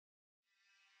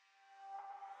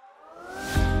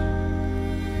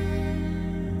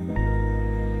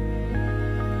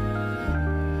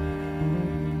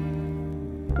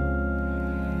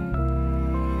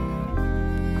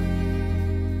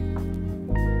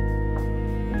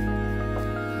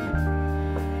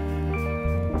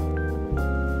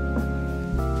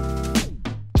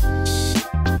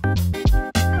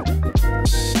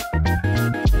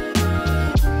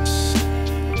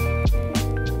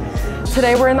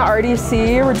Today we're in the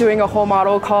RDC, we're doing a whole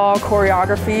model call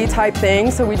choreography type thing,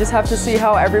 so we just have to see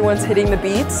how everyone's hitting the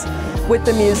beats with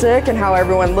the music and how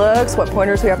everyone looks, what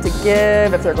pointers we have to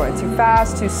give, if they're going too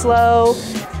fast, too slow.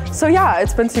 So yeah,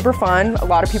 it's been super fun. A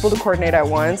lot of people to coordinate at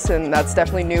once, and that's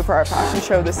definitely new for our fashion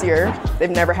show this year. They've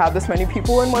never had this many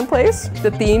people in one place. The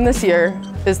theme this year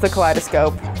is the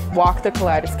Kaleidoscope. Walk the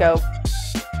Kaleidoscope.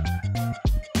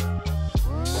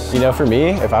 You know, for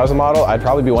me, if I was a model, I'd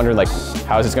probably be wondering, like,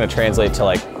 how is this going to translate to,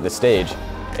 like, the stage?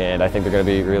 And I think they're going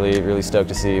to be really, really stoked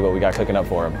to see what we got cooking up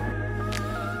for them.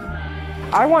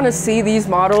 I want to see these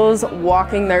models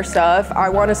walking their stuff. I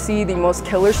want to see the most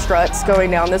killer struts going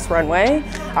down this runway.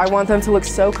 I want them to look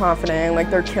so confident, like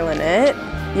they're killing it.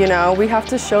 You know, we have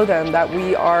to show them that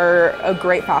we are a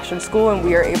great fashion school and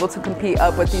we are able to compete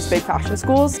up with these big fashion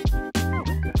schools.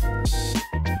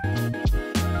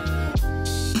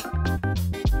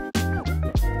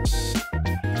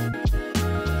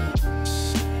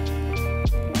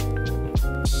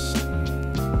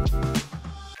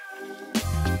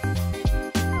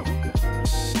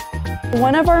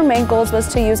 One of our main goals was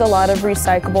to use a lot of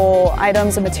recyclable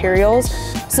items and materials.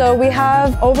 So we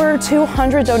have over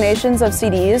 200 donations of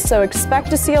CDs, so expect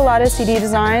to see a lot of CD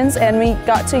designs, and we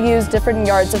got to use different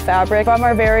yards of fabric from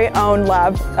our very own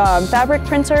lab fabric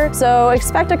printer. So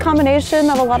expect a combination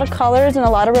of a lot of colors and a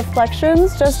lot of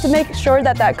reflections just to make sure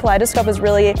that that kaleidoscope is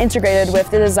really integrated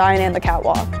with the design and the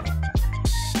catwalk.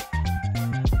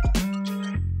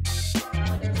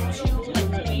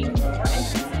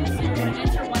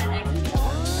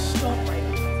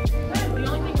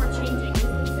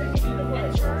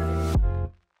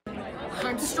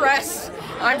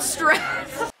 I'm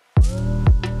stressed.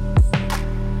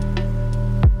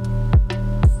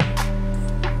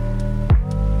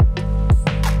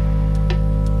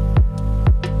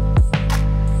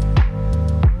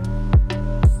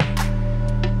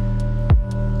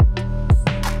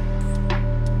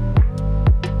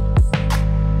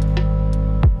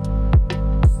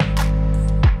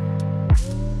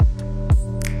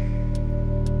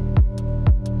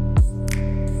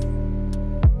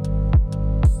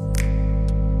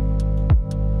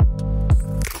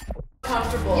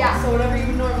 Yeah. So whatever you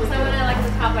would normally do. So when I like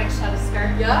the top, like shut a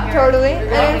skirt. Yeah. Here. Totally. And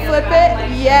then flip it.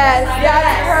 Yes,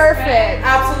 that's perfect.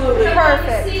 Absolutely.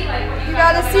 Perfect. You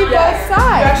gotta see both You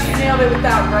sides. actually nailed it with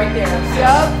that right there.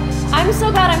 Yep. I'm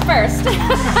so glad I'm first.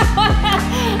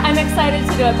 I'm excited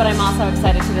to do it, but I'm also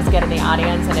excited to just get in the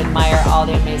audience and admire all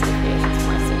the amazing creators.